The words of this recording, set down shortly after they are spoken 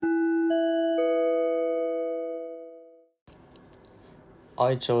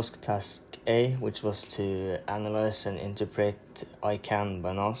I chose task A, which was to analyze and interpret I Can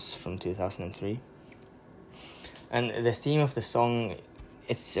by Nas from 2003. And the theme of the song,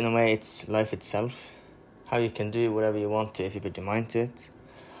 it's in a way, it's life itself. How you can do whatever you want to if you put your mind to it.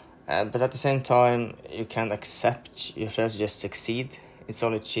 But at the same time, you can't accept yourself to just succeed. It's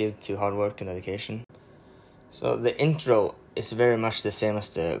all achieved through hard work and dedication. So the intro is very much the same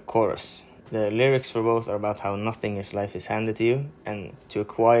as the chorus. The lyrics for both are about how nothing in life is handed to you, and to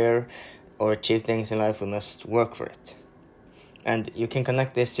acquire or achieve things in life, we must work for it. And you can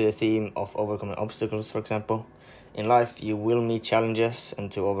connect this to the theme of overcoming obstacles, for example. In life, you will meet challenges, and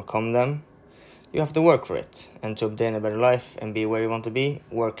to overcome them, you have to work for it. And to obtain a better life and be where you want to be,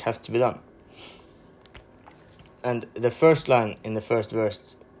 work has to be done. And the first line in the first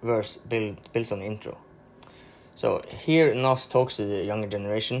verse builds on the intro. So here Nas talks to the younger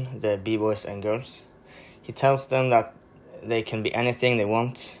generation, the b-boys and girls. He tells them that they can be anything they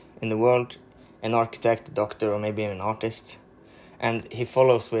want in the world, an architect, a doctor, or maybe even an artist. And he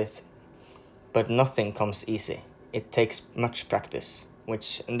follows with, but nothing comes easy. It takes much practice,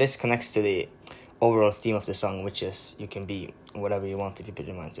 and this connects to the overall theme of the song, which is you can be whatever you want if you put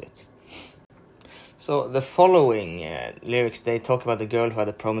your mind to it. So the following lyrics, they talk about the girl who had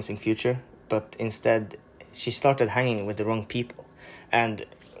a promising future, but instead she started hanging with the wrong people, and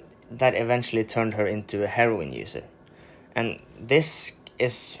that eventually turned her into a heroin user. And this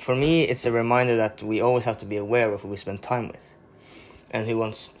is, for me, it's a reminder that we always have to be aware of who we spend time with and who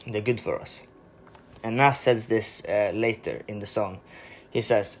wants the good for us. And Nas says this later in the song. He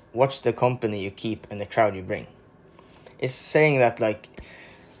says, watch the company you keep and the crowd you bring. It's saying that, like,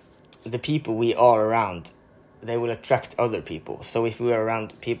 the people we are around, they will attract other people. So if we are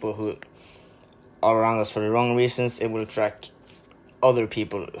around people who are around us for the wrong reasons, it will attract other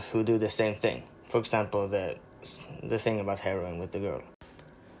people who do the same thing. For example, the thing about heroin with the girl.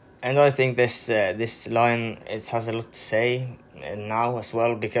 And I think this line, it has a lot to say now as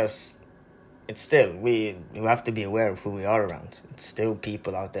well, because it's still, we have to be aware of who we are around. It's still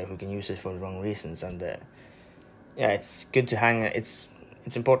people out there who can use it for the wrong reasons, and it's good to it's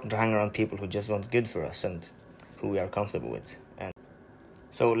important to hang around people who just want good for us and who we are comfortable with. And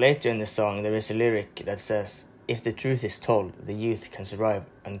so later in the song, there is a lyric that says, if the truth is told, the youth can survive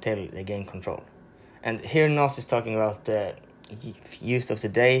until they gain control. And here Nas is talking about the youth of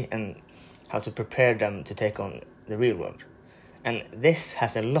today and how to prepare them to take on the real world. And this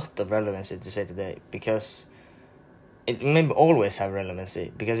has a lot of relevancy to say today, because it may always have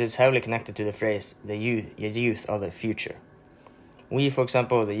relevancy, because it's heavily connected to the phrase, the youth are the future. We, for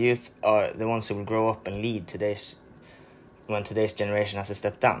example, the youth, are the ones who will grow up and lead when today's generation has to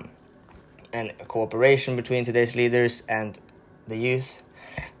step down. And cooperation between today's leaders and the youth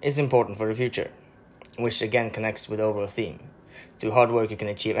is important for the future, which again connects with the overall theme. Through hard work you can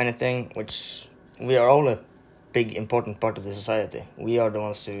achieve anything, which we are all a big important part of the society. We are the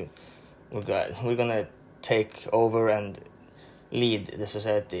ones who we're gonna take over and lead the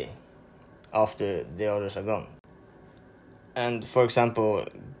society after the others are gone. And for example,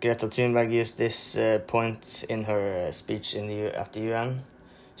 Greta Thunberg used this point in her speech at the UN.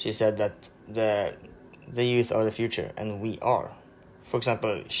 She said that the youth are the future, and we are. For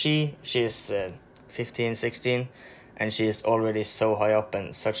example, she is 15, 16, and she is already so high up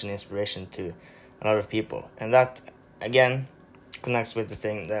and such an inspiration to a lot of people. And that, again, connects with the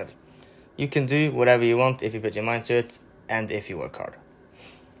thing that you can do whatever you want if you put your mind to it and if you work hard.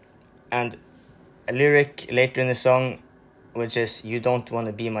 And a lyric later in the song, which is, you don't want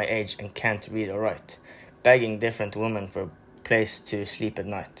to be my age and can't read or write, begging different women for a place to sleep at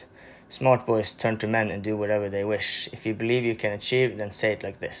night. Smart boys turn to men and do whatever they wish. If you believe you can achieve, then say it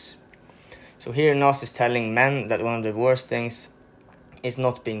like this. So here Nas is telling men that one of the worst things is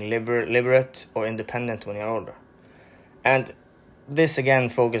not being liberate or independent when you're older. And this again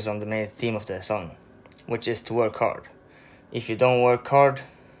focuses on the main theme of the song, which is to work hard. If you don't work hard,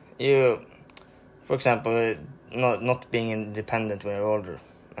 you, for example, not being independent when you're older.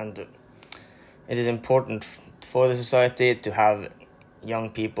 And it is important for the society to have young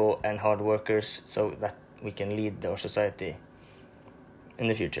people and hard workers so that we can lead our society in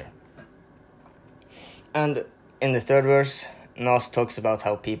the future. And in the third verse, Nas talks about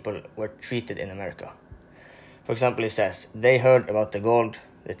how people were treated in America. For example, he says, they heard about the gold,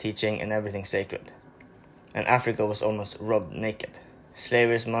 the teaching, and everything sacred. And Africa was almost robbed naked.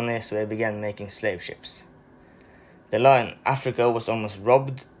 Slavery's money, so they began making slave ships. The line, Africa was almost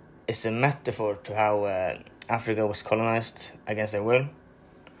robbed, is a metaphor to how Africa was colonized against their will,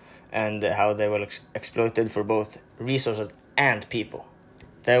 and how they were exploited for both resources and people.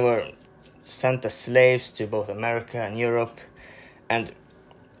 They were sent as slaves to both America and Europe, and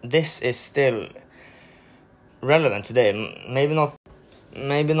this is still relevant today. Maybe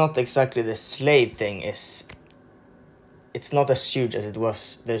not exactly the slave thing is. It's not as huge as it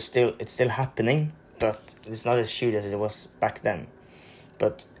was. It's still happening, but it's not as huge as it was back then.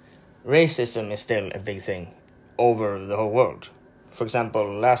 But racism is still a big thing over the whole world. For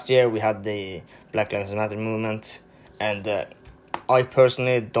example, last year we had the Black Lives Matter movement, and I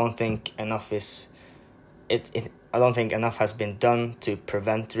personally don't think enough I don't think enough has been done to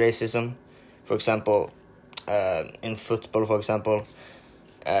prevent racism. For example, in football, for example,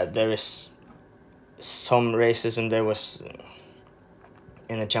 there is some racism. There was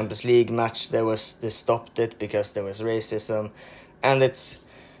in a Champions League match, they stopped it because there was racism, and it's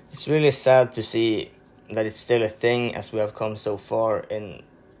really sad to see that it's still a thing as we have come so far in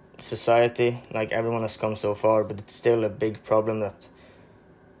society. Like, everyone has come so far, but it's still a big problem that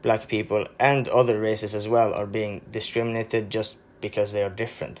black people and other races as well are being discriminated just because they are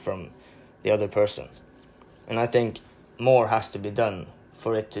different from the other person. And I think more has to be done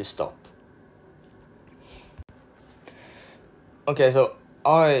for it to stop. Okay, so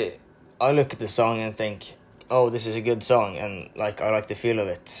I look at the song and think, oh, this is a good song, and like, I like the feel of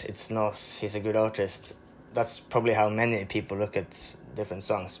it. It's Nas, he's a good artist. That's probably how many people look at different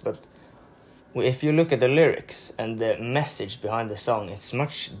songs. But if you look at the lyrics and the message behind the song, it's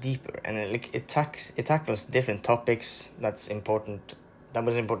much deeper, and it tackles different topics that was important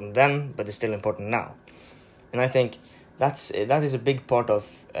then, but it's still important now. And I think that is a big part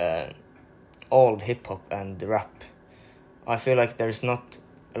of old hip hop and rap. I feel like there's not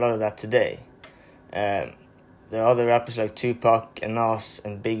a lot of that today. The other rappers like Tupac and Nas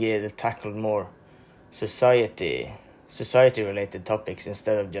and Biggie, they tackled more society-related topics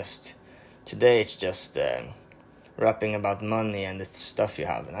instead of just, today it's just rapping about money and the stuff you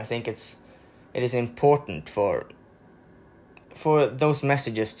have. And I think it is important for those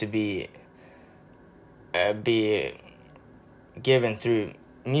messages to be given through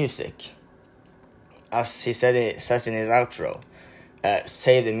music. As he says in his outro,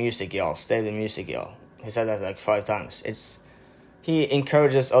 say the music, y'all, stay the music, y'all. He said that like 5 times. He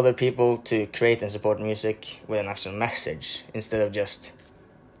encourages other people to create and support music with an actual message instead of just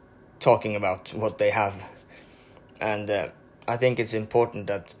talking about what they have. And I think it's important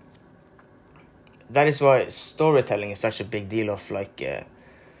that is why storytelling is such a big deal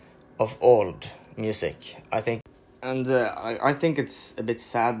of old music, I think. And I think it's a bit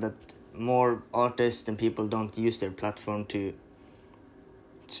sad that more artists and people don't use their platform to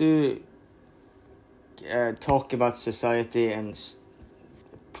talk about society and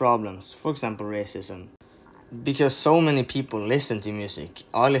problems, for example racism, because so many people listen to music.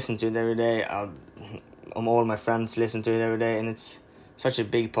 I listen to it every day. All my friends listen to it every day, and it's such a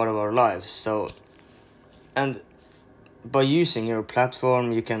big part of our lives. So, and by using your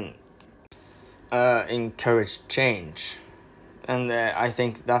platform, you can encourage change. And I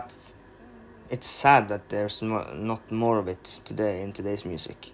think that it's sad that there's not more of it today in today's music.